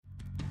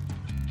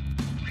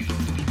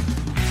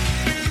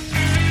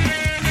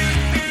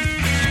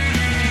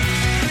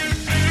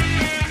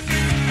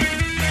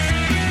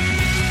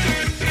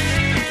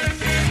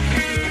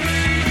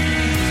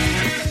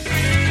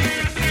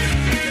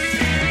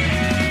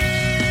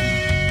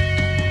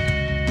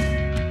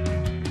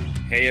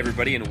Hey,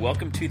 everybody, and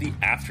welcome to the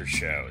After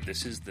Show.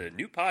 This is the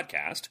new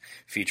podcast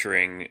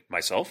featuring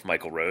myself,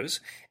 Michael Rose,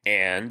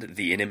 and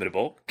the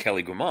inimitable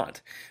Kelly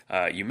Guimont.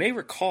 You may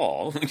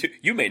recall,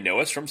 you may know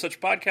us from such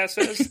podcasts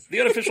as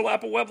the unofficial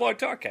Apple Weblog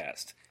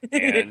Talkcast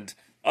and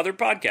other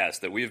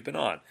podcasts that we have been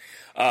on.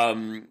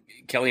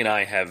 Kelly and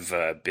I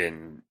have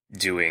been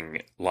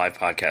doing live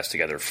podcasts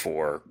together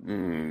for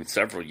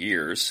several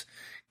years.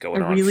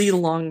 Going on a really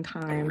long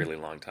time. A really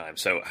long time.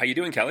 So how you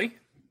doing, Kelly?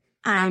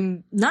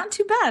 I'm not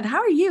too bad. How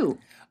are you?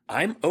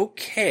 I'm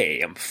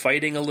okay. I'm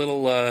fighting a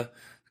little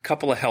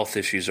couple of health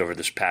issues over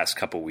this past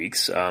couple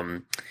weeks.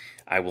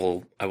 I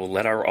will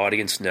let our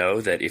audience know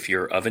that if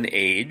you're of an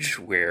age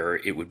where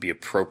it would be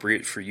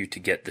appropriate for you to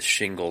get the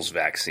shingles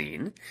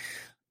vaccine,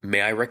 may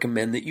I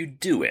recommend that you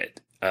do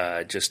it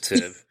just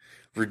to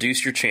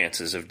reduce your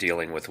chances of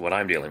dealing with what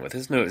I'm dealing with.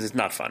 It's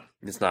not fun.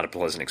 It's not a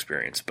pleasant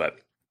experience, but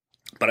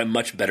I'm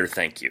much better,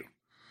 thank you.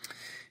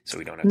 So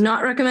we don't have to...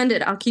 Not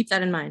recommended. I'll keep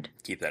that in mind.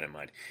 Keep that in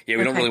mind. Yeah,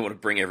 we don't really want to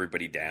bring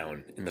everybody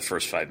down in the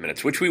first 5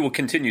 minutes, which we will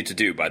continue to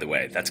do, by the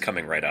way. That's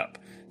coming right up.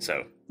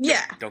 So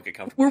yeah, don't get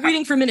comfortable. We're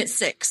waiting for minute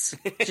 6,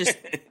 just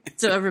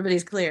so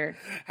everybody's clear.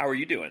 How are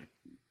you doing?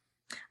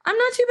 I'm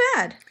not too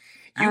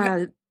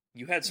bad.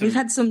 We've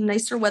had some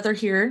nicer weather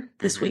here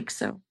this week,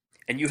 so...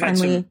 And you had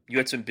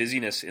some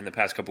busyness in the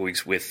past couple of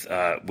weeks with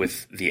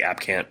the App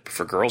Camp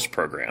for Girls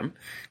program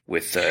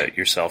with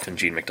yourself and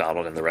Gene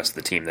McDonald and the rest of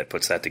the team that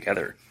puts that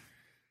together.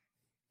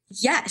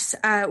 Yes,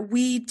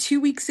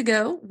 2 weeks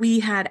ago we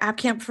had App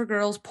Camp for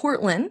Girls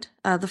Portland,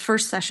 the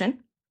first session,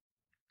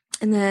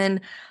 and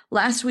then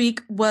last week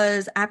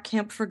was App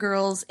Camp for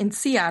Girls in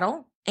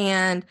Seattle.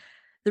 And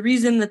the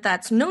reason that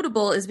that's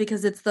notable is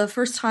because it's the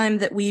first time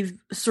that we've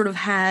sort of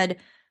had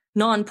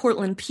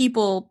non-Portland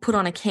people put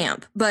on a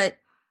camp, but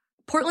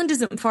Portland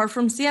isn't far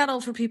from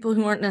Seattle for people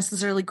who aren't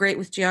necessarily great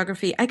with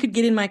geography. I could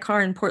get in my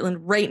car in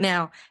Portland right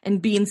now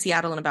and be in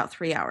Seattle in about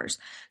 3 hours.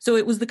 So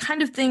it was the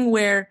kind of thing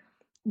where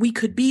we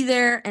could be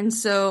there. And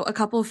so a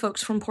couple of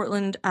folks from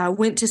Portland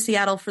went to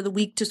Seattle for the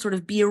week to sort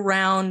of be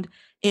around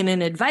in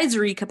an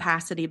advisory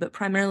capacity, but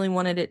primarily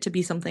wanted it to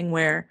be something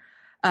where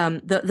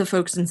the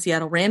folks in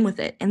Seattle ran with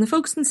it. And the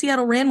folks in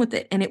Seattle ran with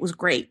it, and it was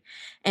great.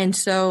 And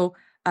so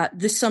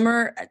this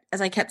summer,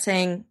 as I kept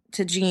saying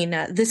to Gene,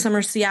 this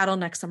summer Seattle,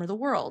 next summer the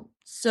world.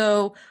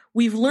 So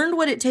we've learned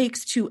what it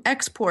takes to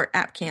export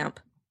App Camp,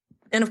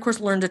 and of course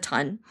learned a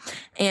ton.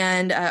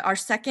 And our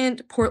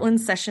second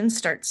Portland session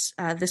starts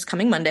this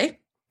coming Monday,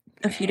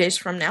 a few days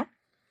from now.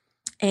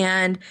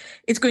 And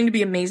it's going to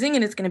be amazing,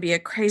 and it's going to be a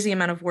crazy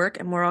amount of work,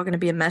 and we're all going to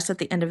be a mess at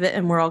the end of it,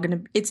 and we're all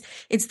going to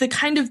it's the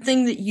kind of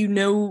thing that you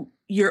know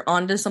you're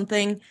onto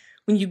something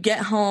when you get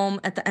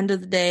home at the end of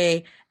the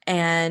day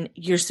and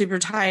you're super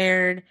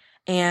tired.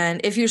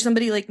 And if you're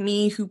somebody like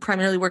me who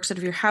primarily works out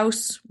of your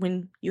house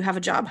when you have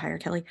a job, hire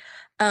Kelly,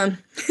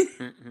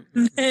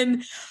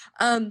 then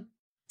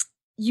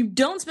you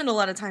don't spend a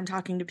lot of time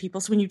talking to people.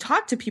 So when you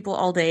talk to people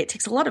all day, it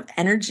takes a lot of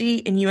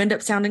energy, and you end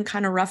up sounding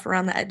kind of rough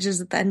around the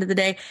edges at the end of the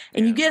day.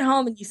 And you get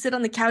home and you sit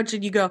on the couch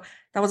and you go,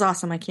 that was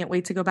awesome. I can't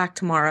wait to go back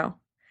tomorrow.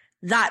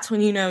 That's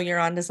when you know you're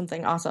onto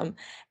something awesome.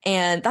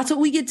 And that's what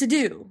we get to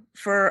do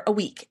for a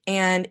week.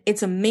 And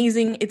it's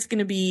amazing. It's going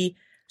to be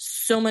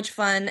so much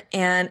fun.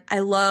 And I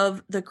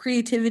love the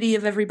creativity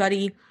of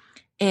everybody.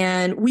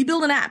 And we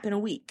build an app in a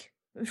week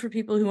for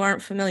people who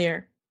aren't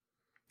familiar.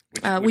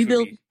 Which we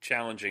build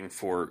challenging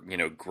for,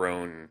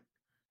 grown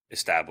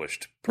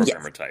established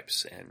programmer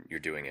types, and you're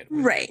doing it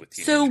with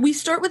So we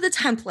start with a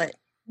template.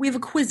 We have a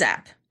quiz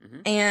app,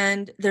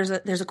 and there's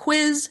a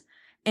quiz,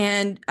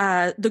 and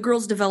the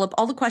girls develop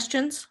all the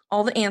questions,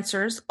 all the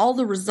answers, all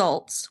the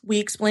results. We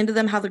explain to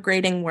them how the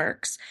grading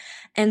works,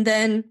 and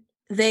then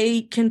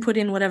they can put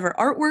in whatever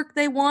artwork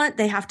they want.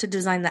 They have to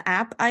design the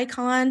app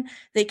icon.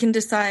 They can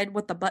decide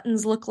what the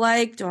buttons look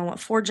like. Do I want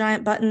 4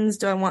 giant buttons?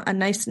 Do I want a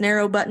nice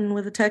narrow button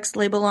with a text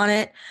label on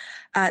it?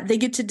 They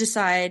get to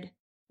decide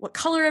what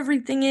color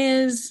everything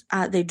is.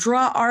 They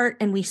draw art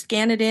and we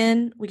scan it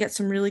in. We get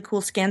some really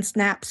cool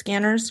ScanSnap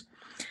scanners.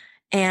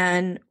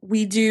 And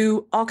we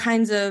do all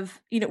kinds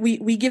of,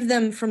 we give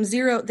them from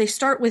zero. They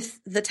start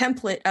with the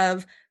template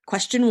of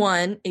question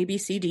 1,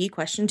 ABCD,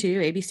 question 2,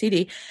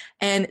 ABCD,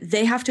 and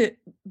they have to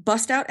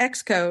bust out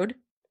Xcode,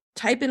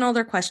 type in all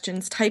their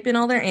questions, type in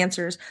all their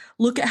answers,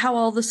 look at how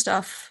all the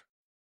stuff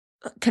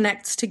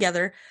connects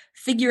together,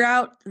 figure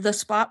out the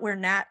spot where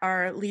Nat,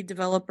 our lead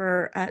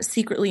developer,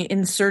 secretly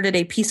inserted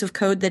a piece of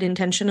code that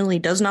intentionally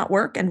does not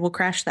work and will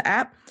crash the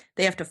app.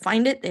 They have to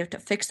find it. They have to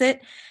fix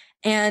it.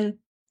 And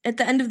at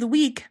the end of the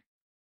week,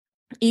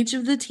 each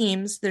of the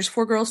teams, there's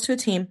 4 girls to a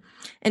team,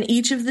 and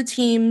each of the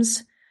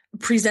teams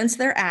presents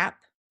their app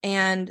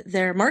and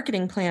their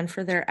marketing plan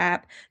for their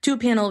app to a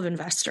panel of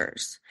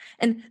investors.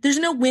 And there's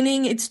no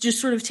winning. It's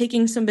just sort of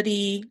taking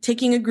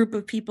a group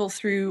of people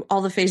through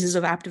all the phases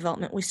of app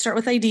development. We start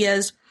with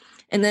ideas,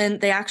 and then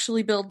they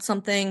actually build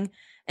something.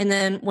 And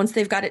then once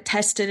they've got it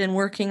tested and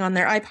working on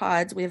their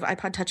iPods, we have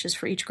iPod touches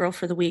for each girl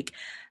for the week.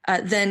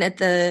 Then at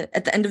the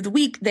end of the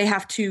week, they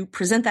have to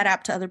present that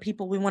app to other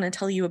people. We want to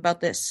tell you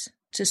about this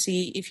to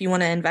see if you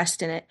want to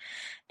invest in it.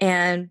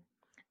 And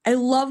I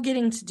love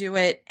getting to do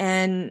it.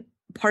 And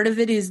part of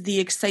it is the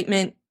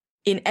excitement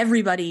in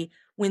everybody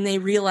when they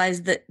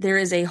realize that there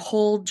is a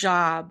whole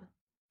job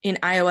in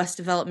iOS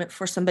development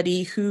for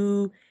somebody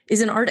who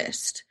is an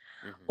artist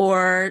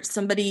or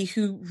somebody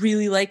who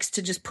really likes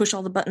to just push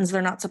all the buttons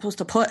they're not supposed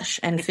to push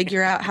and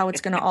figure out how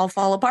it's going to all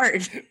fall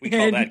apart. We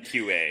call that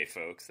QA,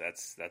 folks.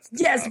 That's the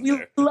yes, job we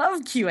there.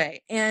 love QA.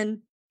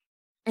 And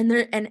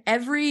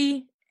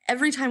every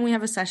time we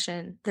have a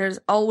session, there's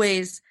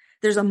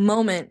a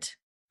moment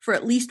for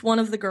at least one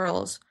of the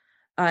girls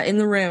in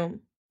the room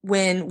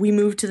when we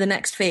move to the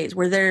next phase,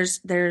 where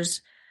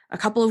there's a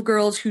couple of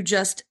girls who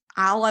just,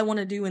 all I want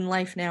to do in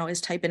life now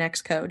is type in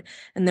Xcode.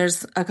 And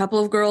there's a couple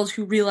of girls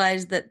who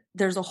realize that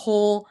there's a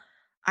whole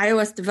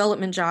iOS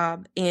development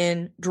job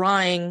in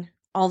drawing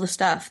all the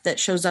stuff that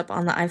shows up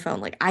on the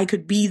iPhone. Like, I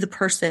could be the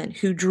person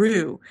who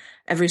drew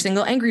every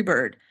single Angry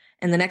Bird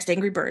and the next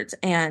Angry Birds.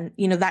 And,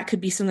 that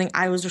could be something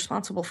I was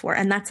responsible for.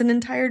 And that's an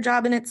entire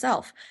job in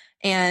itself.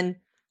 And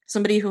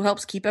somebody who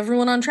helps keep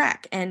everyone on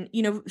track and,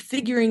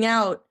 figuring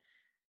out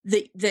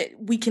that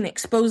we can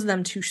expose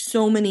them to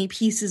so many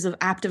pieces of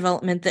app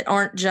development that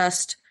aren't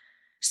just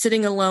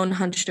sitting alone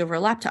hunched over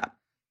a laptop.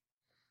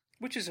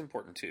 Which is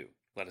important too.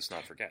 Let us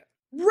not forget.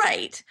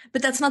 Right.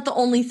 But that's not the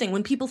only thing.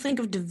 When people think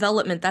of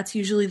development, that's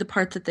usually the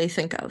part that they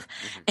think of.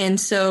 And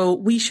so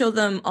we show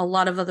them a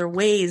lot of other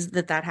ways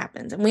that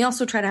happens. And we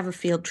also try to have a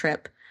field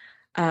trip.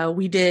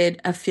 We did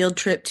a field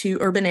trip to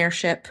Urban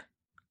Airship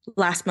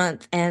last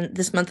month. And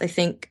this month, I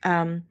think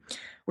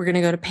we're going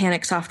to go to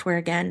Panic Software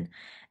again.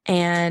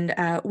 And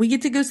we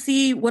get to go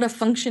see what a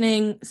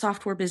functioning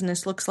software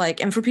business looks like.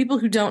 And for people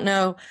who don't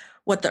know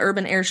what the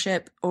Urban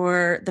Airship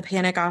or the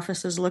Panic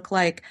offices look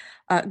like,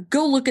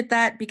 go look at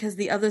that, because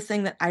the other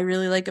thing that I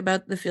really like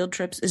about the field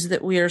trips is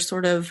that we are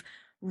sort of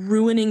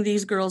ruining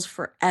these girls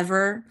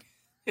forever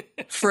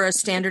for a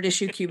standard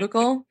issue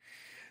cubicle.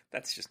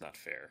 That's just not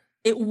fair.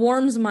 It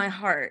warms my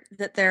heart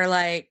that they're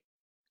like,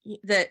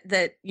 that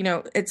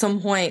at some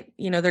point,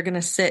 they're going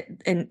to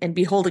sit and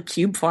behold a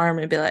cube farm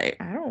and be like,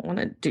 I don't want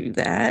to do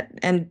that.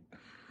 And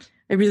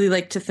I really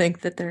like to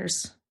think that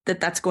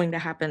that's going to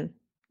happen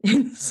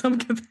in some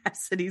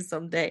capacity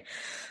someday.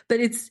 But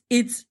it's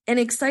an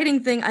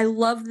exciting thing. I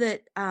love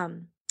that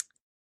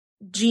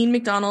Jean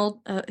McDonald,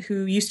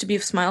 who used to be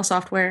of Smile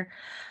Software,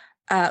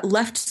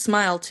 left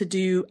Smile to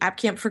do App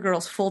Camp for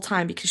Girls full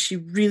time because she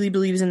really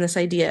believes in this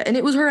idea. And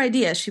it was her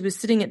idea. She was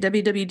sitting at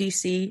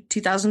WWDC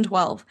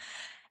 2012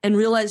 and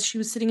realized she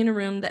was sitting in a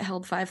room that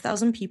held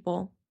 5,000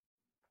 people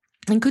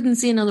and couldn't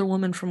see another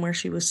woman from where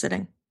she was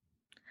sitting,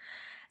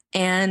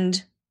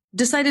 and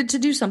decided to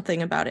do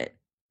something about it.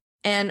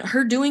 And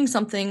her doing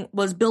something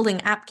was building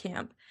App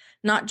Camp,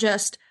 not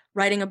just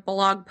writing a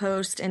blog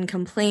post and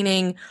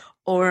complaining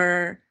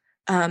or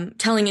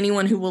telling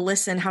anyone who will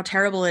listen how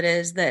terrible it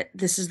is that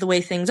this is the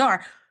way things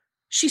are.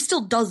 She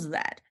still does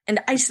that, and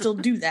I still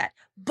do that.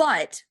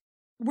 But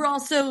we're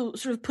also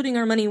sort of putting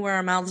our money where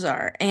our mouths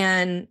are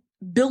and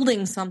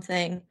building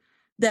something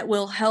that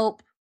will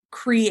help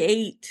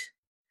create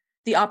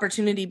the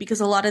opportunity,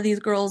 because a lot of these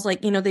girls,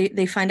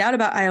 they find out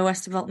about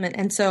iOS development.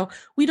 And so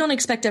we don't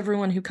expect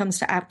everyone who comes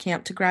to App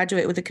Camp to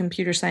graduate with a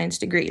computer science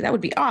degree. That would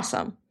be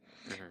awesome,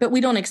 but we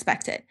don't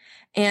expect it.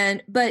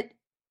 But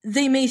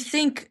they may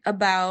think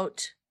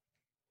about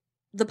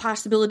the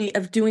possibility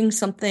of doing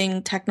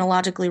something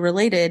technologically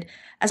related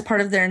as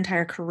part of their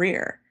entire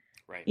career.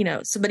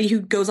 Right. Somebody who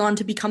goes on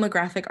to become a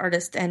graphic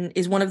artist and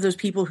is one of those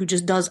people who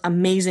just does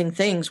amazing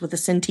things with a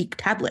Cintiq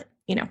tablet,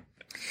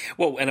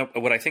 Well, and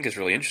what I think is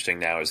really interesting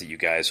now is that you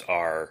guys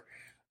are,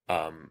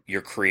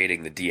 you're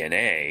creating the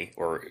DNA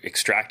or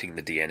extracting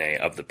the DNA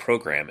of the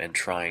program and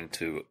trying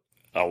to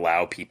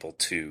allow people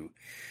to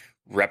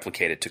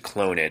replicate it, to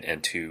clone it,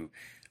 and to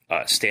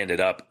stand it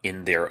up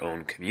in their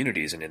own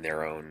communities and in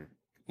their own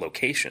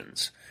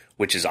locations,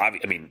 which is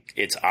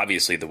it's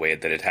obviously the way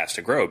that it has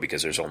to grow,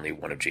 because there's only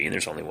one of Gene,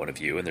 there's only one of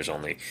you, and there's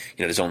only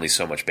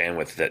so much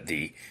bandwidth that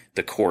the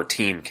core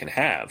team can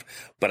have.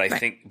 But I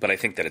think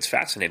that it's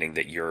fascinating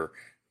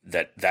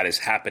that that is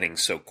happening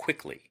so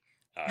quickly,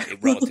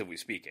 relatively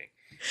speaking.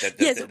 That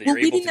you're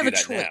able to do that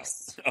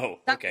choice now.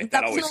 Oh, okay.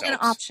 That always helps. An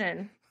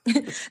option.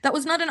 That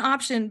was not an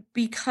option,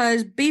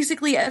 because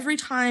basically every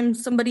time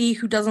somebody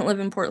who doesn't live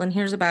in Portland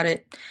hears about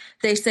it,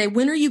 they say,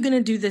 when are you going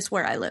to do this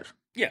where I live?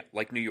 Yeah,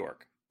 like New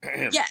York.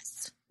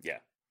 Yes. Yeah.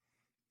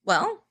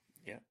 Well,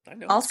 yeah, I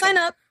know. I'll sign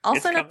up. I'll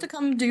sign up to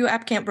come do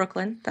App Camp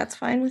Brooklyn. That's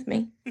fine with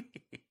me.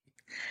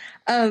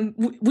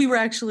 We were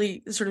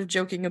actually sort of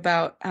joking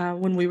about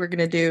when we were going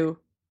to do,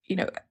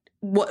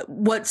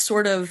 what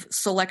sort of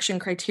selection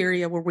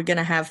criteria were we going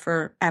to have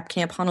for App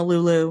Camp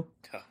Honolulu?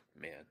 Oh,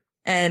 man.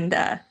 And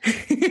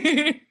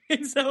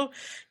so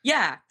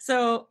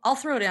I'll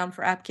throw down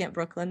for App Camp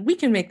Brooklyn. We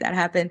can make that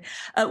happen.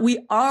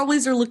 We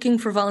always are looking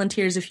for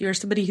volunteers. If you're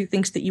somebody who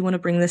thinks that you want to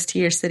bring this to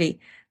your city,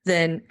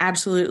 then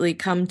absolutely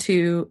come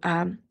to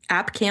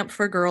App Camp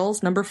for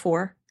Girls,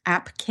 4,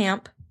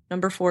 appcamp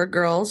 4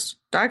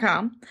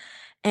 girls.com,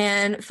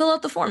 and fill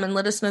out the form and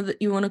let us know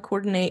that you want to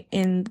coordinate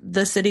in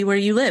the city where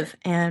you live,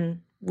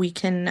 and we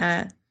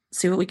can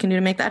see what we can do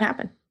to make that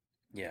happen.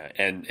 Yeah,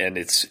 and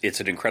it's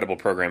an incredible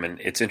program, and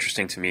it's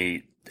interesting to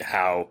me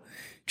how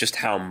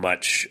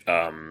much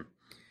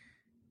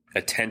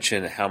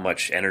attention, how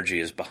much energy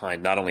is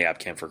behind not only App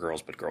Camp for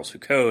Girls but Girls Who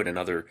Code and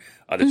other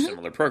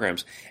similar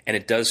programs. And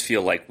it does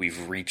feel like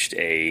we've reached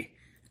an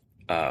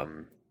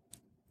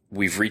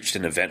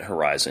event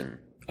horizon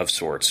of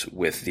sorts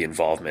with the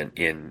involvement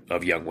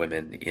of young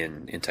women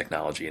in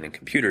technology and in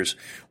computers,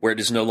 where it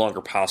is no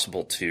longer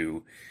possible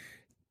to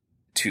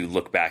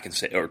look back and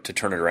say, or to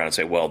turn it around and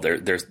say, well,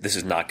 this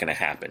is not going to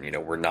happen.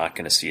 We're not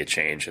going to see a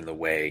change in the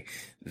way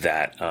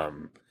that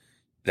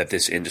that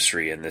this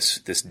industry and this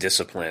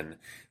discipline,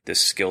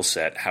 this skill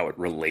set, how it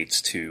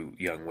relates to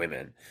young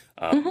women.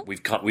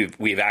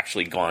 We've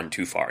actually gone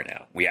too far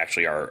now. We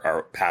actually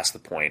are past the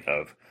point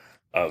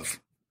of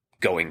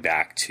going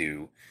back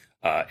to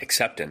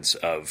acceptance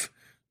of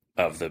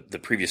the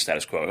previous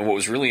status quo. And what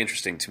was really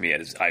interesting to me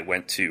is I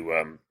went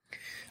to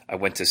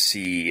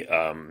see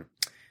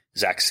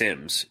Zach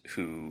Sims,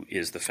 who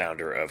is the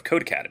founder of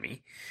Code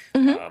Academy.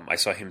 I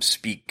saw him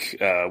speak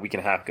a week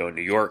and a half ago in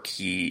New York.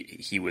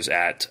 He was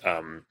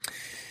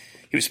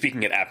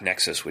speaking at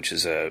AppNexus, which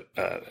is a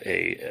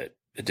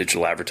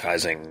digital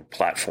advertising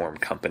platform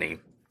company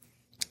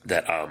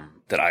that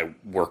I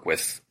work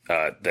with.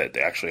 That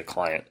they're actually a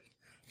client.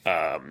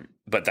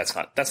 But that's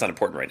not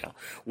important right now.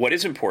 What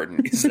is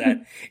important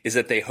is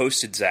that they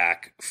hosted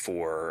Zach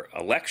for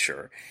a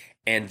lecture,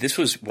 and this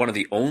was one of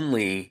the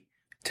only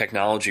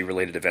technology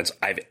related events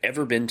I've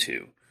ever been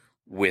to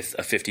with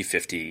a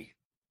 50-50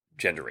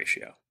 gender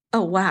ratio.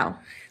 Oh, wow.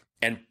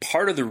 And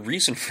part of the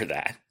reason for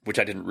that, which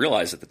I didn't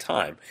realize at the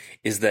time,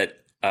 is that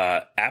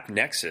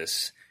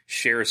AppNexus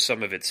shares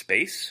some of its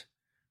space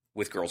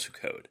with Girls Who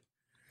Code.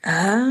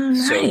 Oh,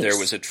 nice. So there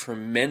was a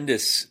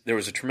tremendous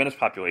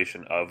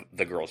population of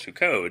the Girls Who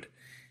Code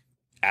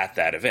at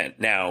that event.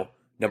 Now,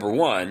 number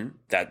one,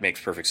 that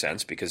makes perfect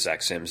sense because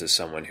Zach Sims is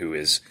someone who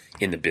is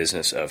in the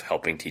business of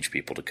helping teach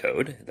people to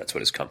code. That's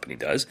what his company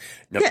does.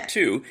 Number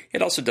two,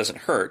 it also doesn't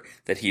hurt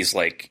that he's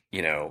like,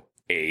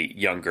 a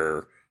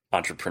younger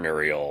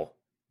entrepreneurial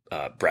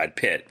Brad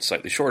Pitt,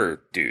 slightly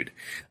shorter dude,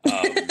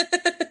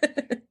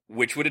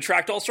 which would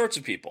attract all sorts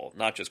of people,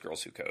 not just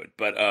Girls Who Code.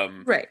 But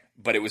right.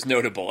 But it was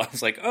notable. I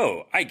was like,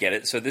 oh, I get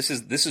it. So this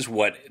is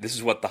what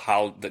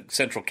the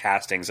central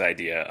castings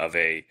idea of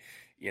a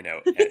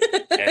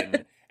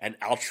an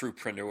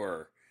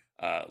entrepreneur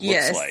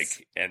looks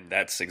like, and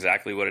that's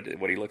exactly what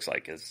he looks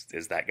like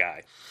is that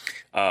guy.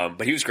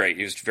 But he was great.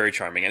 He was very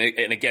charming,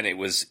 and again, it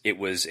was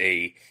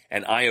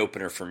an eye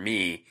opener for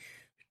me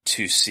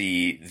to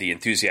see the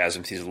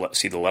enthusiasm,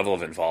 see the level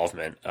of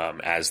involvement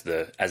as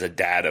a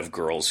dad of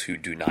girls who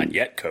do not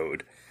yet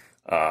code,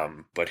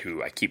 but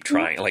who I keep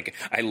trying. Like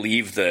I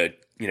leave the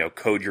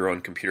code your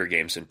own computer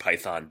games in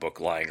Python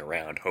book lying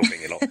around,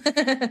 hoping it'll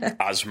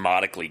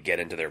osmotically get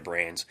into their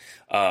brains.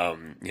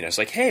 It's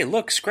like, hey,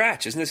 look,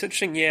 Scratch, isn't this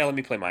interesting? Yeah, let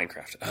me play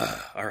Minecraft.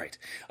 All right.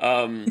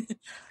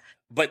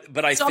 But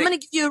I'm going to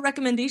give you a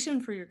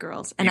recommendation for your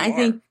girls, and I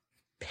think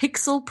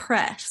Pixel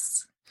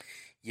Press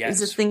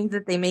is a thing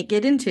that they may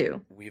get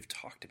into. We've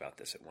talked about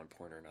this at one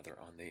point or another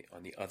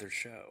on the other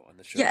show.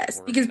 Yes,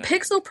 because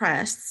Pixel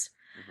Press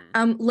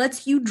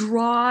lets you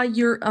draw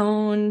your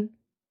own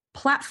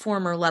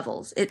platformer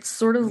levels. It's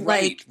sort of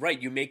right.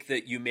 You make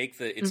the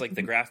it's like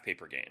the graph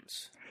paper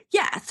games.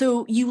 Yeah,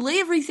 so you lay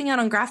everything out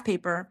on graph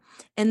paper,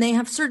 and they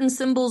have certain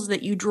symbols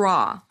that you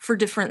draw for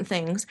different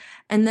things,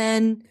 and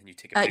then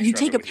you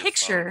take a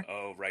picture.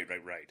 Oh, right.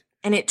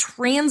 And it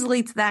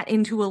translates that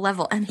into a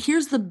level. And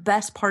here's the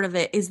best part of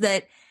it is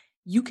that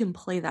you can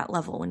play that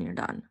level when you're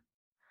done.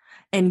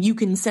 And you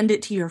can send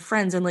it to your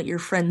friends and let your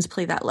friends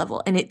play that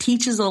level. And it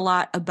teaches a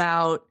lot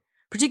about,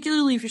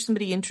 particularly if you're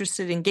somebody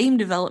interested in game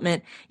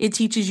development, it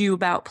teaches you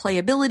about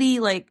playability.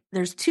 Like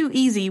there's too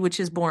easy, which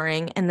is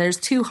boring, and there's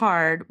too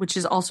hard, which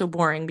is also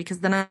boring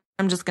because then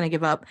I'm just going to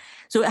give up.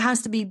 So it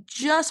has to be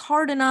just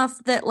hard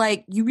enough that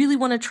like you really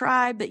want to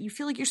try, but you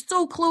feel like you're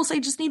so close. I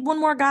just need one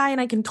more guy and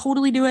I can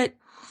totally do it.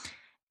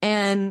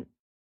 And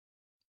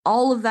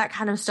all of that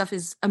kind of stuff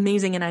is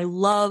amazing. And I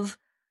love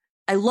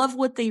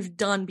what they've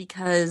done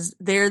because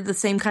they're the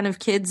same kind of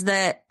kids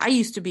that I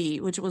used to be,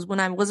 which was when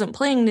I wasn't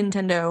playing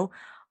Nintendo,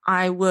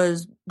 I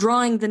was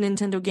drawing the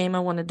Nintendo game I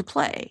wanted to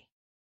play.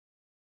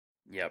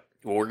 Yep.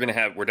 Well, we're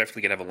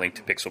definitely gonna have a link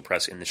to Pixel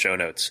Press in the show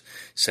notes.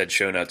 Said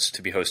show notes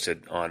to be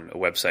hosted on a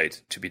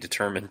website to be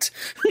determined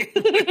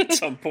at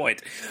some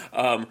point.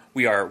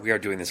 We are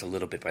doing this a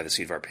little bit by the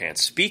seat of our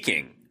pants.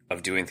 Speaking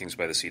of doing things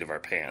by the seat of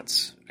our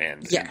pants,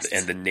 and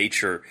the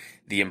nature,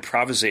 the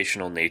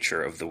improvisational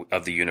nature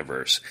of the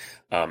universe.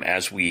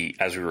 As we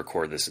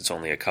record this, it's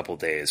only a couple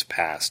days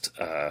past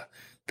the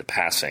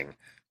passing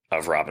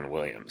of Robin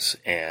Williams,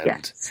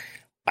 and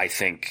I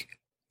think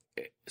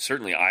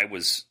certainly I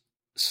was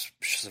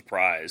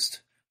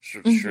surprised,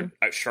 shocked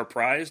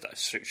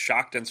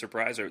and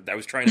surprised. I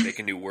was trying to make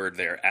a new word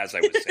there as I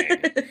was saying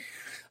it.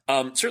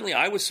 Certainly,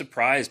 I was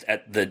surprised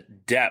at the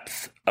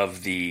depth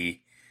of the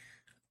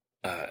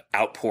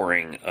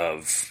outpouring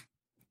of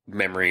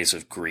memories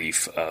of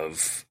grief,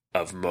 of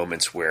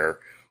moments where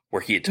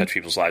where he had touched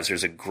people's lives.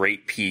 There's a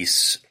great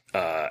piece,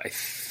 I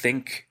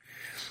think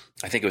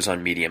it was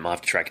on Medium. I'll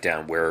have to track it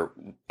down, where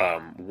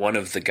one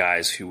of the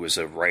guys who was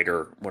a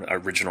writer, one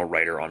original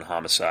writer on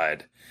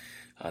Homicide,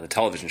 the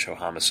television show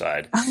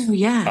Homicide,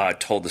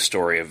 told the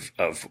story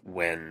of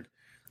when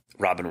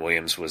Robin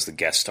Williams was the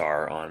guest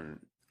star on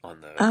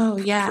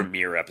the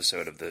premiere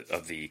episode of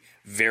the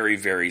very,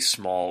 very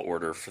small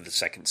order for the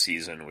second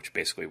season, which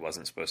basically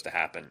wasn't supposed to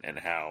happen, and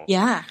how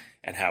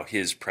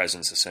his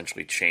presence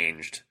essentially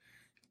changed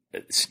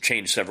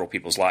several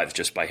people's lives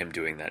just by him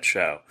doing that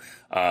show.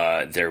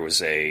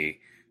 There's a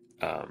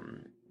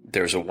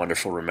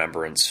wonderful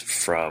remembrance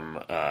from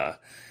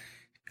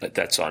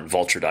that's on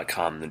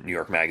vulture.com, the New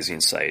York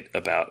Magazine site,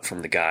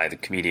 from the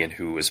comedian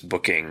who was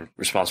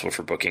responsible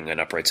for booking an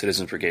Upright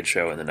Citizens Brigade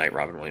show, and the night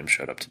Robin Williams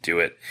showed up to do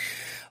it.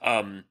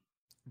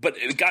 But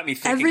it got me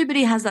thinking.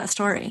 Everybody has that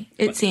story,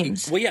 it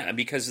seems. Well, yeah,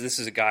 because this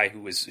is a guy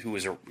who was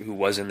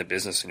in the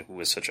business and who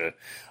was such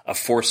a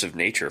force of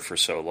nature for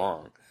so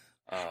long.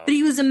 But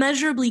he was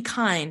immeasurably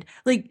kind.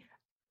 Like,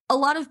 a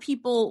lot of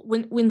people,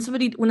 when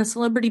a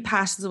celebrity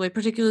passes away,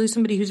 particularly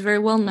somebody who's very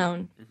well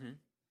known,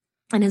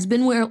 and has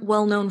been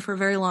well known for a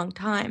very long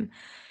time,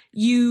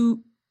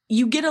 you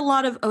get a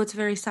lot of, oh, it's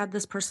very sad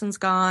this person's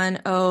gone.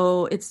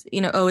 Oh, it's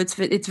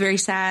very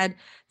sad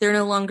they're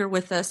no longer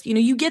with us.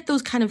 You get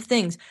those kind of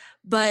things.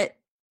 But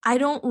I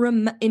don't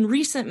in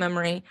recent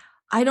memory,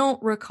 I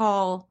don't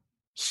recall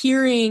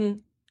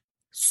hearing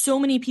so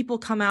many people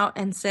come out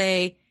and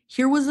say,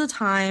 here was a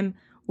time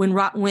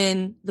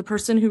when the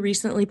person who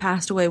recently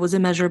passed away was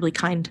immeasurably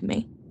kind to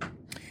me.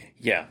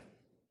 Yeah.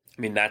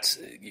 I mean, that's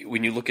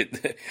when you look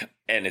at,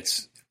 and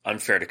it's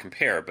unfair to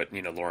compare, but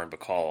Lauren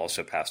Bacall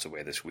also passed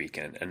away this week,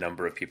 and a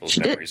number of people's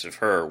memories of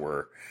her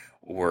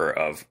were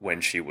of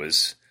when she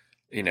was,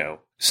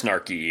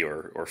 snarky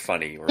or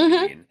funny or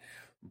mean,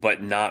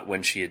 but not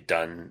when she had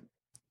done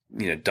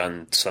a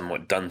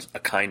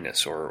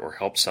kindness or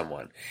helped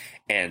someone.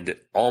 And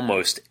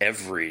almost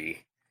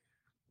every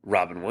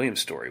Robin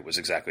Williams story was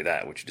exactly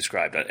that, which you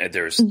described.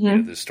 There's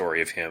the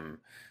story of him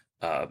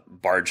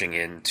barging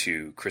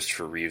into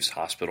Christopher Reeve's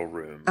hospital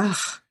room.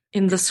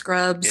 In the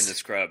scrubs.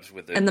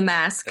 With the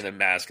mask. And the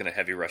mask and a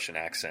heavy Russian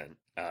accent.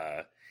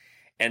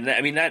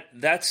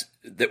 That's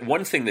the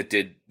one thing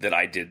that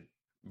I did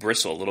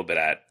bristle a little bit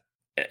at,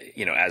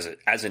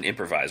 as an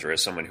improviser,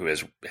 as someone who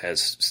has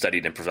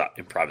studied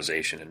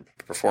improvisation and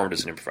performed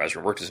as an improviser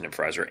and worked as an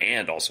improviser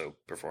and also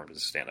performed as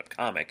a stand-up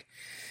comic.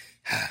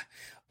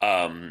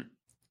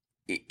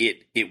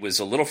 It was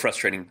a little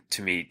frustrating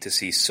to me to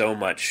see so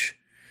much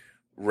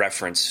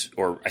reference,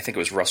 or I think it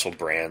was Russell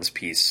Brand's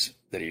piece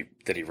that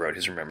he wrote,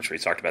 his remembrance, where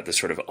he talked about this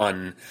sort of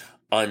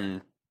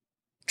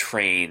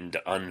untrained,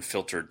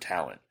 unfiltered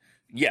talent.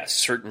 Yes,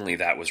 certainly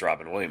that was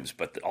Robin Williams,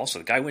 but also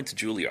the guy went to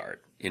Juilliard.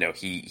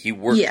 He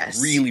worked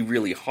really,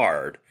 really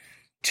hard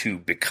to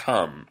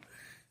become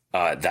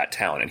that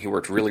talent, and he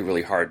worked really,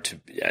 really hard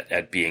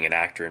at being an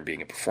actor and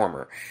being a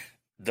performer.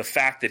 The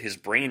fact that his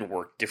brain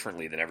worked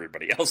differently than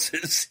everybody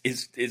else's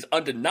is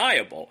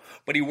undeniable,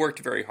 but he worked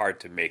very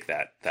hard to make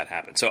that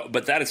happen. So,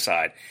 but that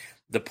aside,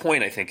 the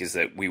point I think is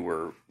that we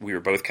were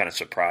both kind of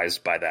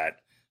surprised by that.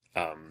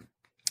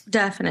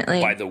 Definitely.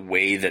 By the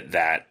way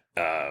that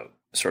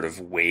sort of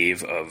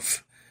wave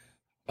of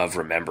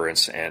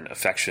remembrance and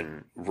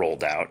affection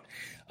rolled out.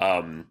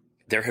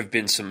 There have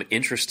been some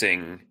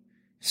interesting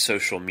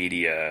social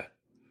media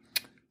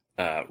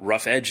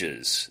rough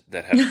edges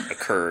that have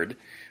occurred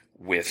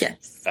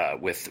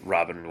with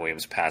Robin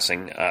Williams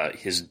passing.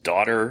 His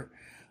daughter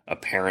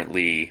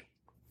apparently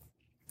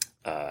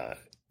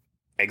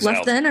exiled.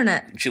 Left the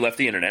internet. She left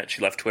the internet.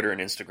 She left Twitter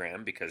and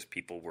Instagram because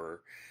people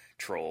were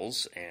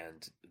trolls,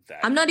 and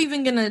that. I'm not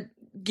even going to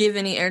give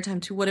any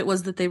airtime to what it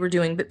was that they were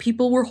doing, but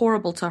people were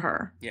horrible to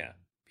her. Yeah,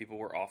 people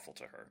were awful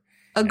to her.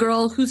 A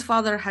girl whose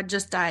father had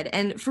just died.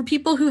 And for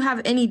people who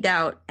have any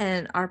doubt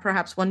and are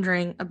perhaps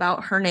wondering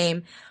about her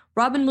name,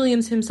 Robin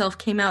Williams himself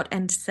came out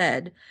and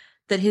said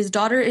that his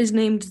daughter is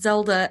named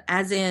Zelda,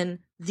 as in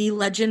the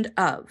Legend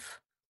of.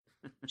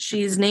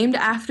 She is named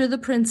after the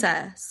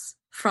princess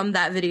from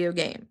that video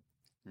game.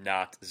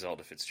 Not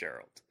Zelda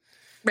Fitzgerald.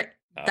 Right.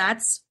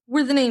 That's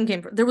where the name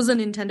came from. There was a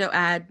Nintendo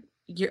ad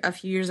a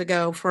few years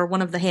ago for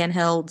one of the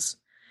handhelds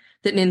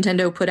that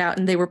Nintendo put out,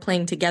 and they were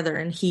playing together.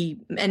 And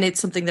it's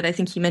something that I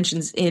think he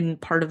mentions in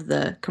part of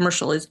the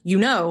commercial is,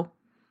 you're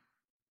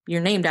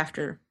named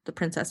after the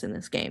princess in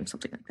this game,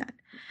 something like that.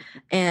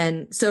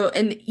 And so,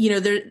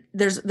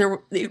 there's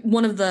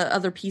one of the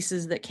other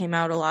pieces that came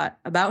out a lot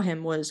about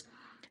him was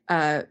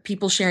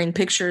people sharing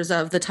pictures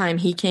of the time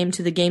he came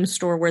to the game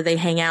store where they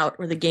hang out,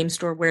 or the game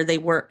store where they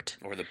worked,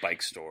 or the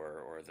bike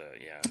store,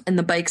 and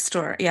the bike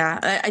store.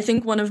 Yeah, I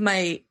think one of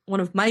my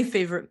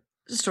favorite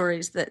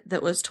stories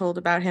that was told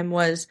about him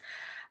was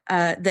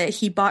that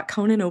he bought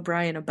Conan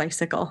O'Brien a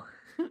bicycle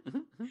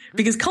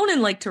because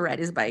Conan liked to ride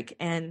his bike,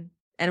 and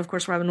of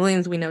course Robin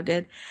Williams we know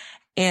did,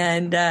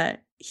 and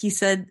he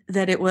said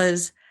that it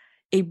was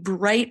a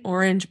bright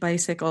orange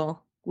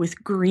bicycle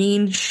with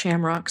green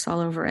shamrocks all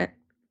over it.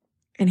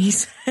 And he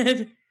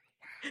said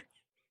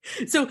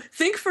So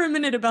think for a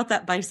minute about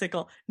that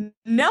bicycle.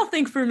 Now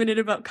think for a minute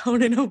about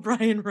Conan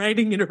O'Brien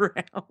riding it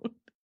around.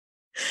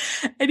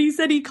 And he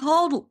said he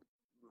called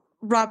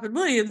Robin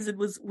Williams and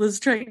was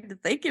trying to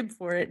thank him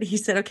for it. He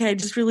said, "Okay, I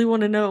just really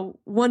want to know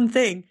one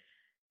thing."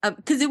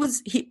 Because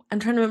I'm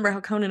trying to remember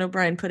how Conan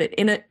O'Brien put it.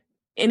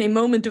 In a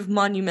moment of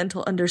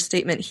monumental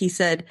understatement, he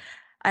said,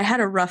 "I had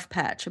a rough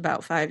patch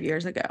about 5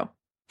 years ago."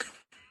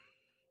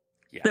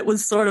 Yeah. That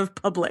was sort of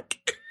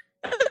public.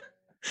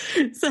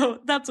 So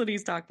that's what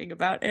he's talking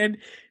about. And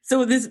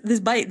so this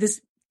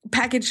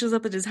package shows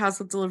up at his house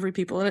with delivery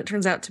people, and it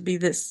turns out to be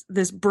this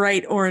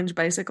bright orange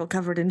bicycle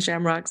covered in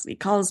shamrocks. And he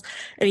calls,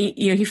 and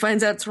he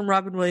finds out it's from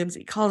Robin Williams.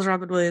 He calls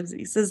Robin Williams, and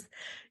he says,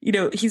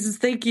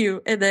 "Thank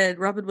you." And then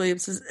Robin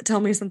Williams says, "Tell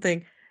me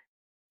something.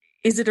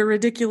 Is it a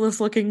ridiculous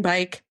looking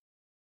bike?"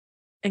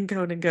 And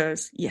Conan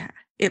goes, "Yeah,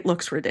 it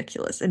looks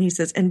ridiculous." And he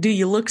says, "And do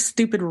you look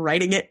stupid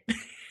riding it?"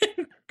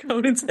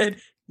 Conan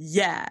said,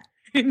 "Yeah."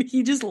 And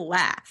he just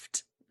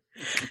laughed.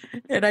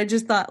 And I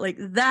just thought, like,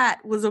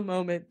 that was a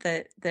moment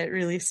that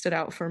really stood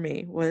out for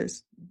me,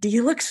 was, do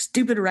you look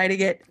stupid riding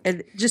it?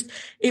 And just,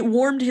 it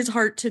warmed his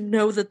heart to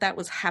know that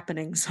was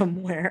happening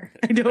somewhere.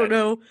 I don't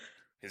know.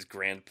 His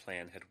grand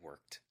plan had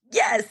worked.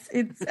 Yes.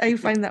 I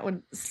find that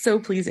one so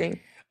pleasing.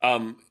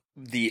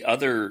 The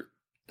other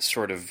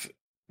sort of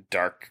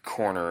dark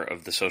corner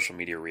of the social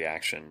media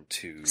reaction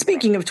to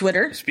Speaking of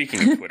Twitter,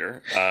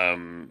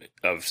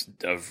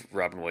 of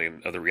Robin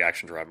Williams, of the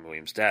reaction to Robin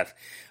Williams' death,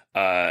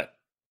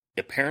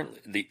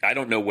 apparently, I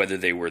don't know whether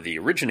they were the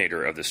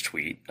originator of this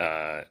tweet,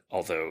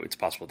 although it's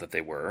possible that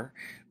they were,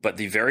 but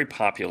the very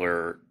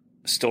popular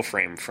still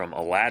frame from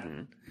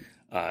Aladdin,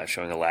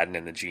 showing Aladdin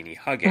and the genie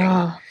hugging.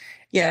 Oh,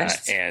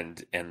 yes.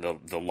 And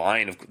the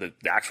line of the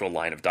actual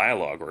line of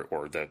dialogue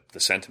or the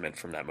sentiment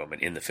from that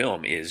moment in the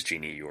film is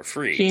 "Genie, you're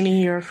free."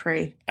 Genie, you're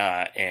free.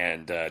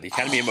 And the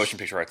Academy of Motion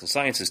Picture Arts and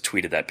Sciences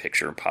tweeted that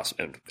picture,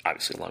 and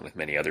obviously along with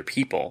many other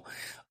people.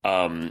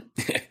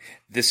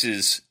 This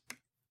is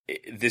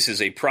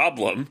a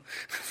problem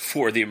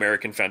for the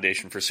American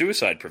Foundation for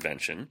Suicide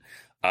Prevention,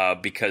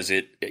 because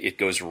it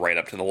goes right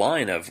up to the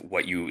line of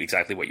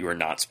exactly what you are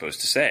not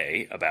supposed to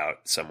say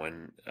about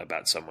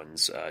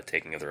someone's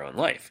taking of their own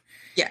life.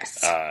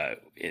 Yes.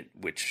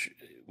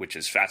 Which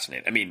is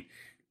fascinating. I mean,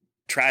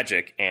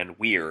 tragic and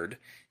weird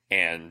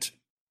and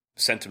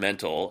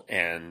sentimental,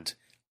 and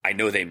I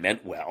know they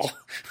meant well.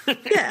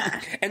 Yeah.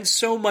 And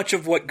so much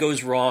of what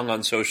goes wrong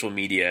on social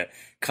media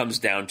comes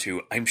down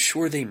to, I'm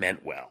sure they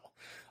meant well.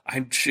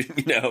 I'm sure,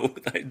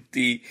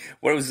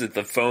 what was it?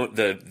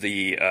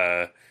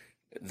 The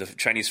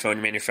Chinese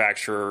phone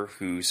manufacturer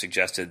who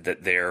suggested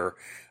that their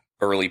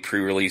early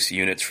pre-release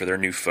units for their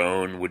new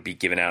phone would be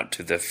given out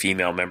to the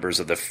female members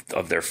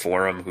of their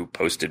forum who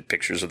posted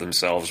pictures of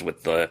themselves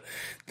with the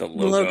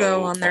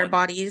logo on their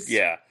bodies.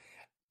 Yeah.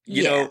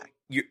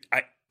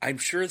 I'm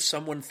sure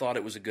someone thought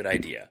it was a good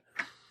idea,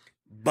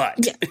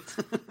 but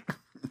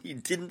you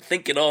didn't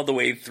think it all the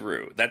way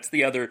through. That's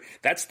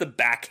the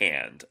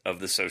backhand of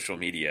the social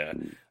media.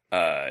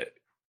 It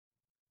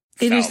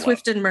is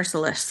swift and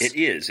merciless. It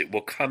is. It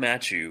will come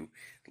at you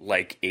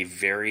like a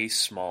very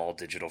small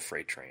digital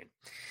freight train.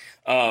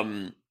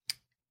 One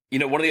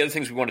of the other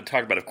things we want to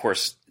talk about, of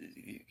course,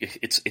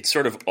 it's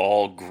sort of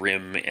all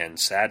grim and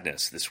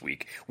sadness this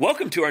week.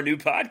 Welcome to our new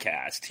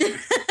podcast.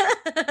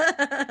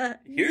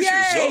 Here's your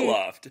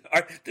Zoloft.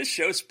 This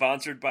show's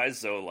sponsored by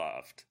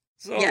Zoloft.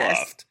 Zoloft.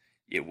 Yes.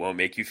 It won't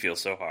make you feel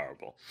so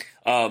horrible.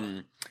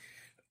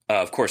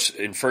 Of course,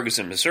 in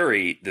Ferguson,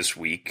 Missouri this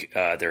week,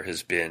 there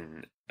has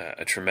been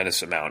a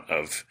tremendous amount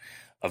of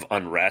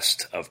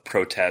unrest, of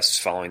protests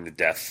following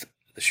the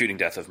shooting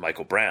death of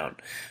Michael Brown,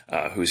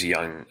 who's a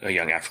young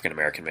African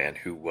American man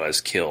who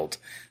was killed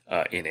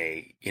in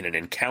an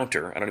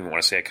encounter. I don't even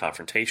want to say a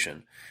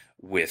confrontation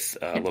with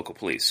local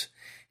police.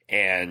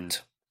 And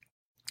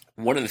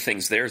one of the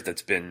things there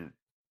that's been,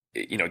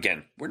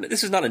 again,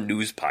 this is not a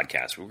news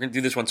podcast. We're going to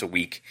do this once a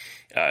week.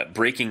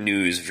 Breaking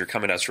news. If you're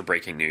coming to us for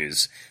breaking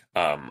news,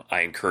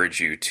 I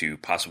encourage you to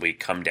possibly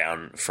come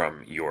down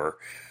from your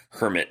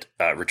hermit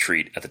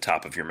retreat at the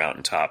top of your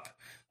mountaintop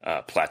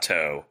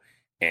plateau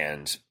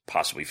and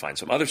possibly find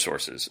some other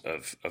sources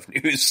of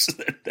news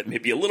that may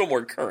be a little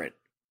more current.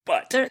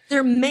 But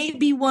there may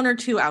be one or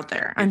two out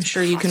there. I'm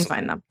sure you can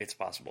find them. It's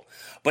possible.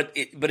 But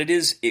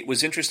it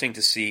was interesting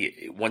to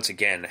see once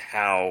again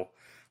how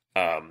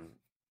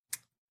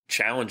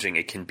challenging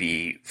it can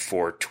be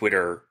for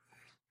Twitter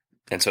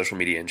and social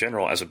media in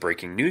general as a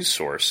breaking news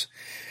source,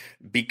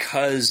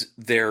 because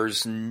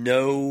there's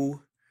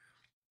no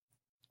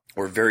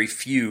or very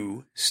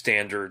few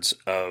standards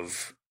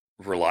of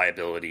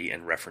reliability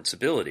and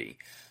referenceability.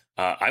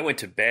 I went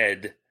to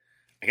bed,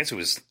 I guess it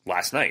was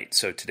last night.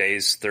 So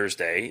today's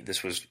Thursday.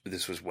 This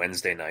was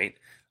Wednesday night,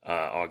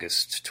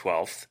 August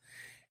 12th.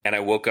 And I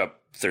woke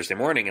up Thursday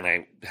morning and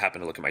I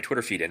happened to look at my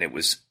Twitter feed, and it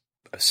was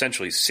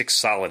essentially 6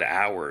 solid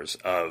hours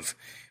of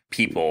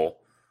people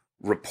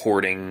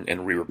reporting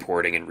and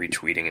re-reporting and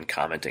retweeting and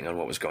commenting on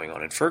what was going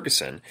on in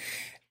Ferguson.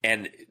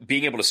 And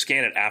being able to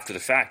scan it after the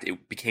fact,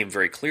 it became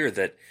very clear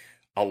that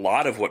a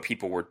lot of what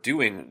people were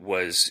doing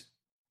was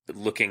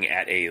looking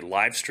at a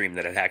live stream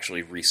that had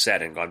actually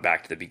reset and gone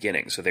back to the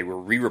beginning. So they were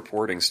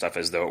re-reporting stuff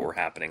as though it were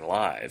happening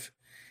live,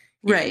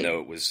 even though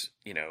it was,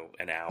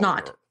 an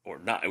hour or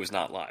not. It was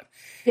not live.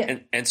 Yeah.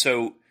 And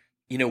so,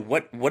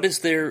 what is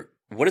there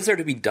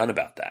to be done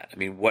about that? I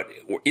mean, or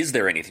is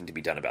there anything to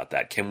be done about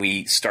that? Can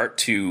we start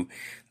to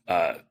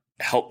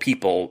help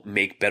people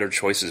make better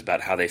choices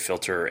about how they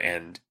filter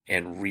and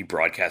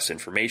rebroadcast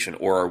information,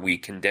 or are we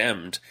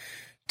condemned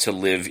to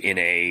live in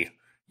a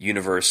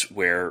universe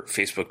where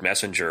Facebook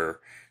Messenger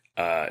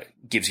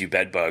gives you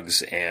bed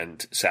bugs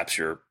and saps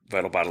your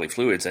vital bodily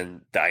fluids?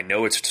 And I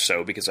know it's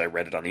so because I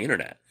read it on the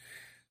internet.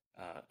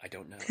 I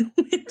don't know.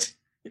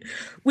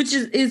 Which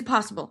is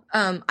possible.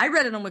 I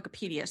read it on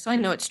Wikipedia, so I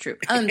know it's true.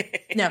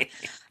 No,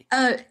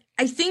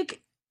 I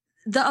think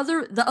the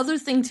other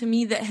thing to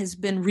me that has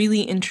been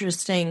really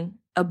interesting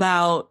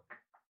about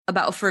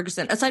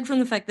Ferguson, aside from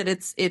the fact that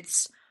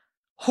it's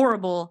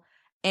horrible,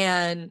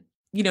 and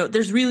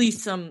there's really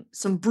some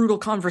brutal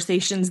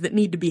conversations that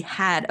need to be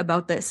had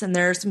about this, and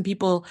there are some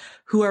people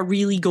who are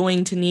really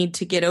going to need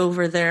to get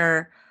over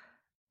their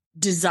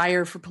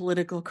desire for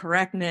political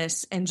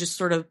correctness and just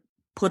sort of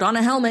put on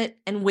a helmet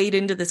and wade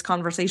into this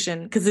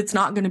conversation, because it's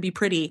not going to be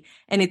pretty,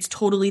 and it's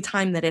totally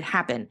time that it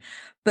happen.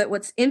 But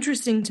what's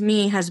interesting to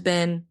me has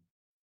been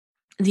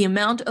the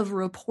amount of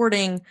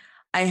reporting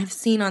I have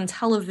seen on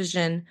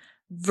television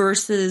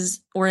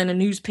or in a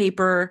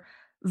newspaper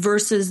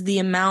versus the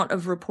amount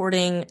of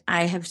reporting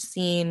I have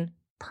seen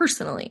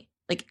personally,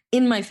 like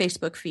in my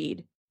Facebook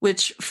feed,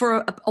 which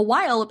for a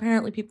while,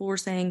 apparently people were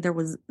saying there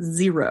was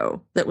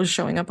zero that was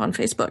showing up on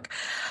Facebook.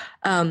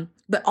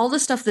 But all the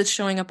stuff that's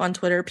showing up on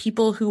Twitter,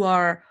 people who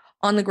are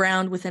on the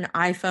ground with an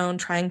iPhone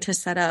trying to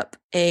set up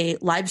a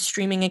live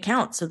streaming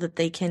account so that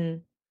they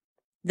can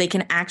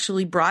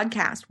actually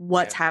broadcast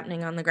what's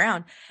happening on the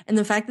ground. And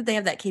the fact that they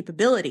have that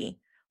capability,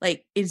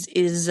 like, is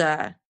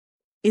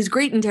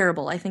great and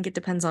terrible. I think it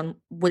depends on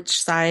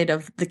which side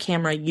of the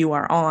camera you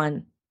are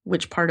on,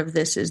 which part of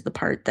this is the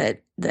part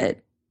that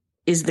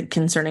is the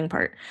concerning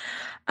part.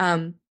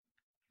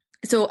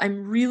 So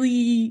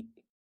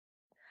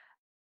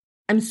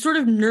I'm sort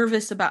of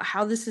nervous about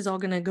how this is all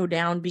going to go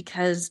down,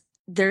 because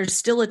there's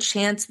still a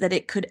chance that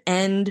it could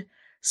end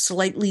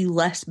slightly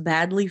less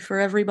badly for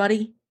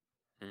everybody.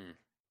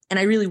 And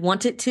I really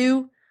want it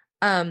to.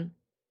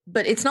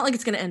 But it's not like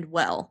it's going to end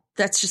well.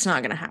 That's just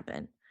not going to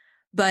happen.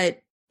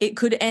 But it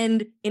could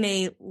end in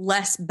a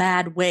less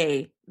bad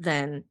way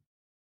than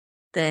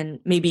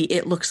maybe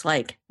it looks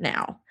like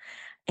now.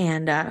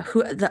 And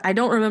I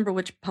don't remember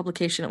which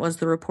publication it was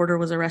the reporter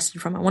was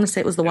arrested from. I want to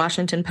say it was the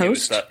Washington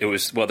Post. It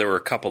was well, there were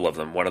a couple of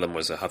them. One of them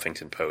was a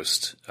Huffington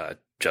Post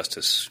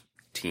justice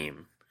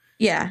team.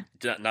 Yeah.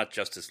 Not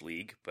Justice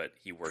League, but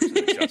he works in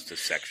the justice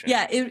section.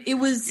 Yeah, it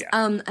was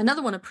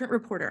another one, a print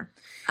reporter.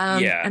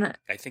 And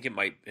I think it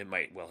might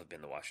well have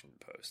been the Washington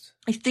Post.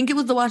 I think it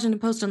was the Washington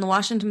Post, and the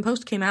Washington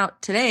Post came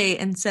out today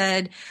and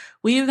said,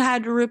 "We have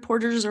had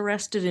reporters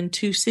arrested in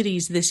 2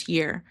 cities this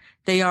year.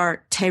 They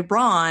are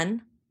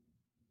Tehran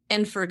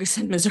and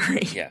Ferguson,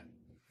 Missouri." Yeah.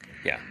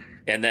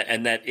 And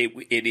that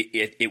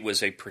it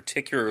was a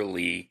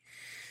particularly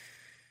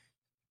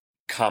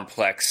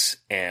complex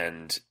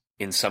and,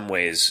 in some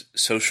ways,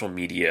 social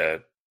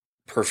media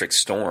perfect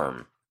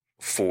storm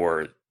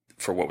for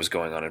what was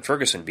going on in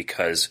Ferguson,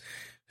 because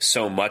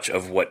so much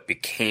of what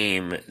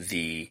became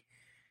the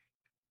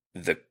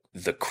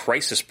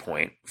crisis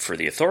point for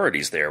the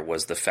authorities there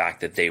was the fact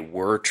that they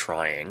were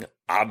trying,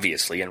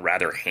 obviously, and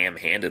rather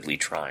ham-handedly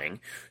trying,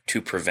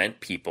 to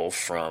prevent people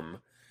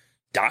from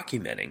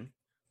documenting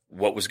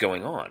what was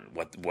going on,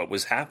 what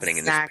was happening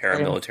in this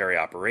paramilitary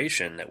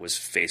operation that was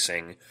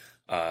facing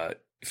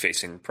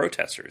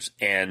protesters.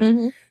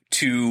 And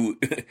to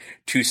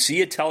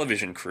see a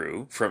television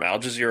crew from Al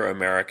Jazeera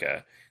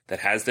America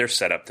that has their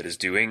setup, that is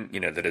doing,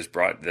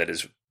 that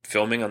is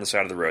filming on the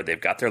side of the road, they've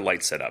got their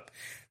lights set up.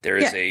 There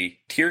is a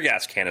tear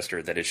gas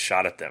canister that is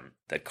shot at them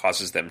that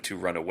causes them to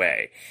run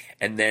away.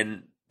 And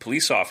then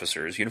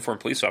uniformed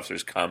police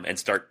officers come and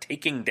start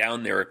taking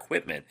down their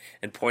equipment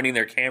and pointing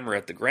their camera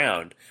at the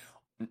ground,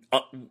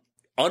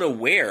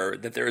 unaware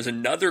that there is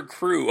another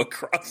crew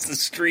across the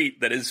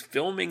street that is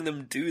filming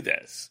them do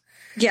this.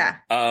 Yeah.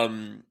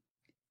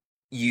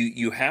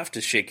 You have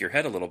to shake your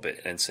head a little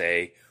bit and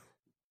say,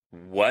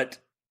 what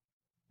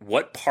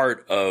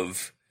part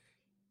of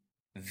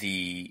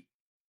the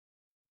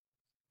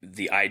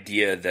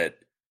idea that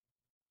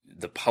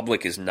the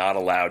public is not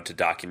allowed to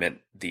document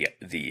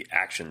the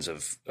actions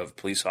of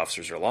police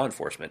officers or law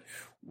enforcement,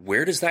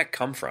 where does that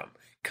come from?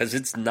 Because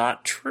it's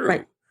not true.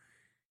 Right.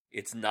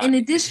 It's not. And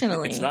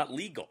additionally, it's not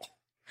legal.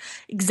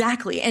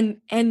 Exactly.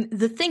 And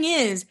the thing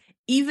is,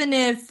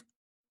 I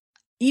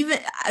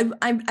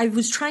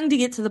was trying to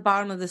get to the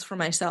bottom of this for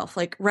myself,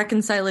 like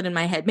reconcile it in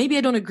my head. Maybe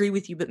I don't agree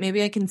with you, but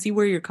maybe I can see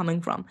where you're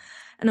coming from.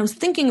 And I was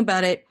thinking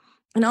about it,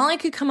 and all I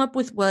could come up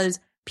with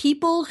was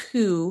people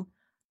who,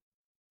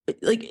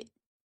 like,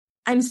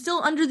 I'm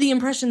still under the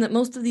impression that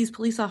most of these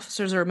police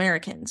officers are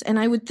Americans. And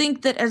I would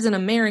think that as an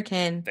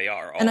American, they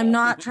are all. And I'm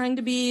not trying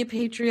to be a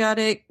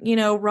patriotic,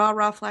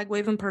 rah flag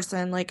waving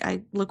person. Like,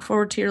 I look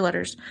forward to your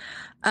letters.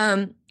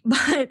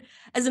 But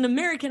as an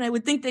American, I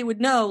would think they would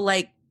know,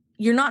 like,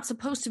 you're not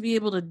supposed to be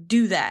able to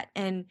do that.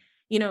 And,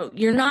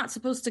 you're not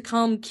supposed to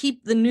come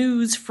keep the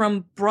news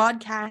from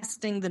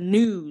broadcasting the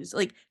news.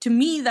 Like, to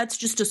me, that's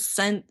just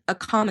a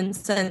common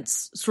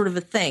sense sort of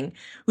a thing,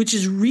 which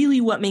is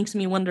really what makes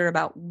me wonder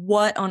about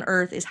what on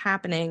earth is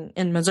happening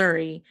in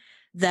Missouri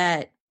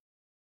that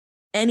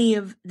any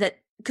of that,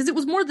 because it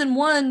was more than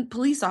one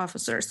police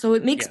officer. So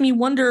it makes me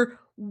wonder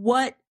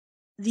what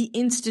the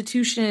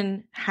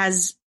institution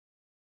has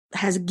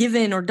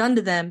given or done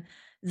to them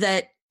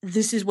that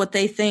this is what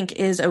they think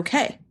is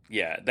okay.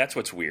 Yeah, that's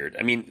what's weird.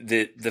 I mean,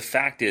 the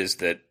fact is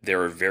that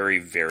there are very,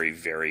 very,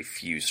 very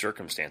few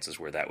circumstances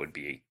where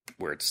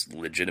it's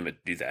legitimate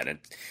to do that. And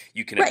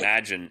you can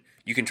imagine,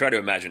 you can try to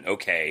imagine,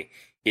 okay,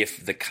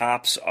 if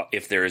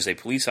there is a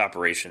police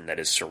operation that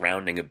is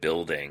surrounding a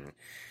building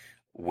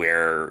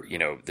where,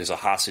 there's a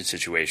hostage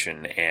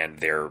situation and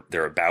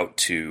they're about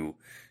to,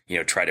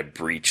 try to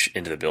breach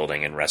into the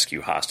building and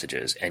rescue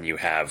hostages, and you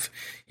have,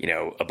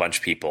 a bunch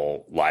of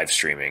people live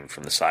streaming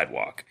from the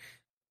sidewalk.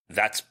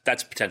 That's a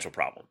potential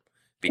problem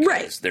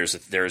because there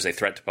is a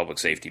threat to public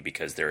safety,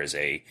 because there is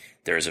a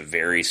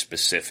very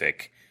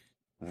specific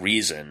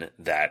reason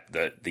that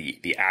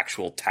the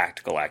actual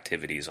tactical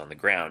activities on the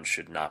ground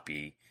should not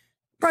be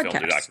filmed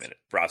or documented,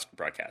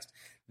 broadcast.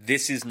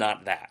 This is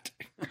not that.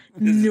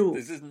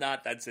 This is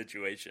not that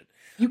situation.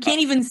 You can't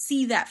even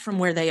see that from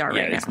where they are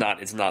right now.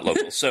 It's not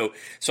local. So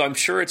I'm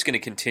sure it's going to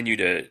continue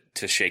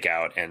to shake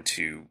out and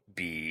to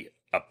be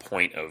a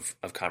point of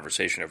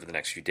conversation over the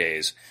next few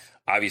days.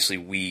 Obviously,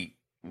 we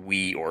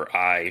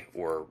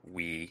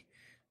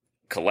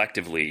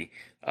collectively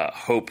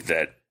hope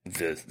that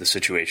the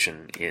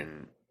situation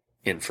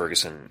in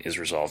Ferguson is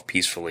resolved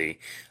peacefully.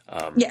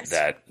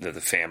 That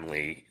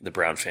the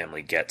Brown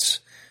family gets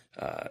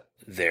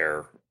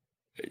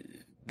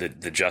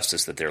the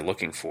justice that they're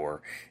looking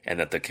for, and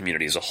that the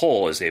community as a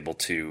whole is able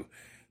to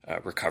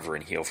recover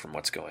and heal from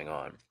what's going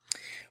on.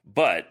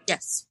 But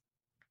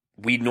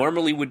we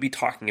normally would be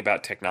talking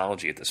about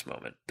technology at this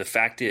moment. The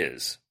fact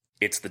is,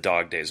 it's the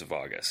dog days of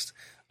August.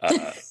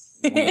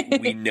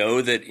 We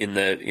know that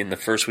in the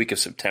first week of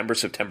September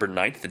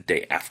 9th, the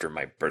day after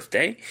my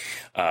birthday,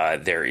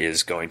 there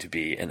is going to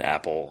be an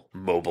Apple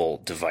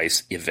mobile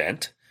device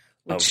event.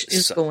 Which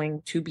is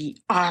going to be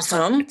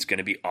awesome. It's going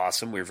to be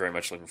awesome. We're very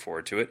much looking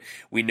forward to it.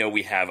 We know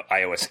we have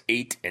iOS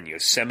 8 and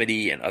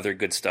Yosemite and other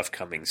good stuff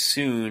coming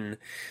soon.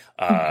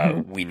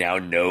 We now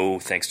know,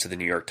 thanks to the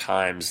New York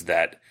Times,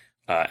 that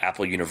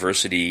Apple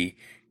University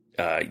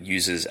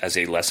uses as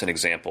a lesson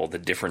example the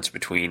difference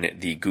between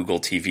the Google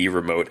TV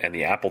remote and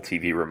the Apple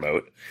TV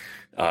remote,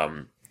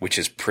 which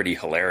is pretty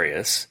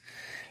hilarious.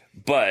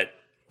 But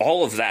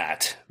all of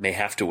that may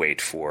have to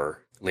wait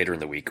for later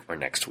in the week or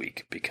next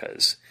week,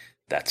 because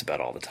that's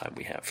about all the time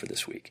we have for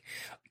this week.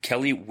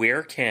 Kelly,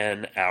 where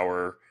can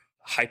our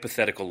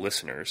hypothetical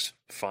listeners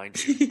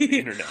find you on the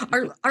internet?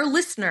 Our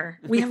listener,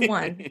 we have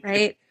one,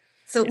 right?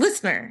 So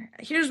listener,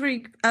 here's where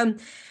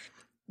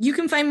you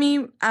can find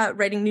me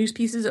writing news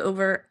pieces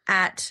over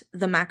at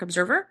the Mac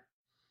Observer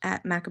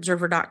at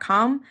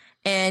macobserver.com.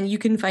 And you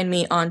can find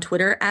me on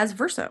Twitter as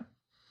Verso.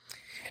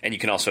 And you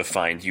can also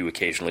find you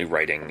occasionally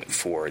writing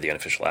for the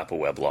unofficial Apple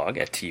weblog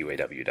at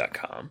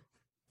tuaw.com.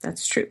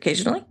 That's true.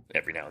 Occasionally.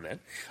 Every now and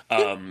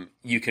then.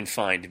 You can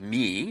find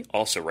me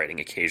also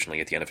writing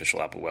occasionally at the unofficial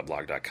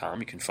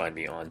appleweblog.com. You can find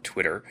me on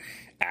Twitter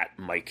at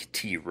Mike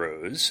T.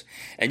 Rose.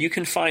 And you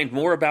can find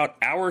more about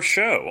our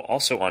show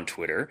also on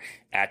Twitter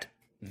at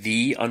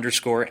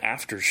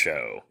 _after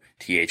show.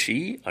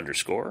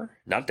 THE_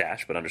 not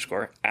dash, but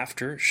 _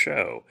 after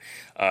show.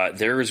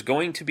 There is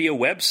going to be a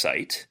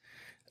website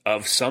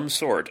of some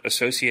sort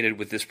associated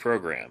with this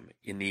program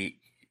in the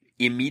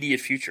immediate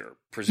future,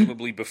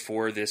 presumably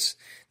before this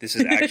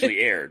is actually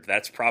aired.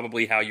 That's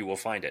probably how you will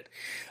find it.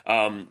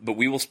 But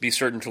we will be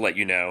certain to let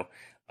you know.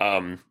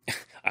 I'm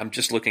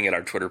just looking at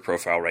our Twitter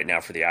profile right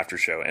now for the after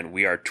show, and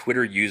we are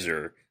Twitter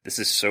user. This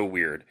is so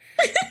weird.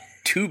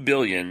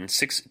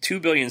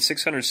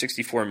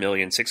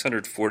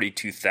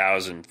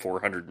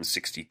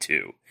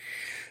 2,664,642,462.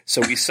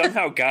 So we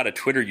somehow got a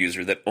Twitter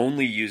user that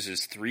only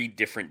uses 3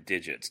 different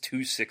digits,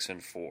 2, 6,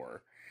 and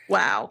 4.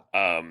 Wow.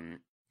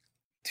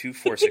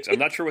 246. I'm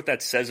not sure what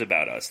that says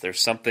about us. There's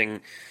something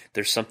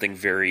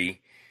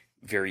very,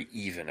 very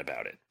even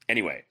about it.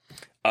 Anyway,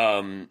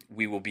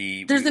 we will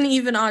be. There's an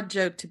even odd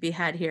joke to be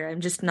had here. I'm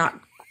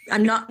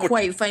not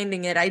quite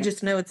finding it. I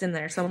just know it's in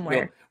there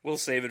somewhere. We'll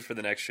save it for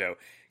the next show.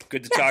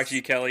 Good to talk to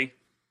you, Kelly.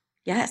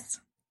 Yes.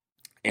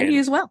 And you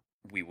as well.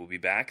 We will be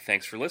back.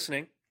 Thanks for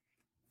listening.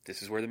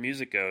 This is where the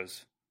music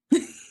goes.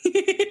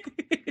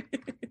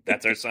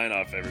 That's our sign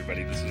off,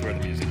 everybody. This is where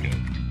the music goes.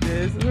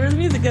 This is where the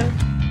music goes.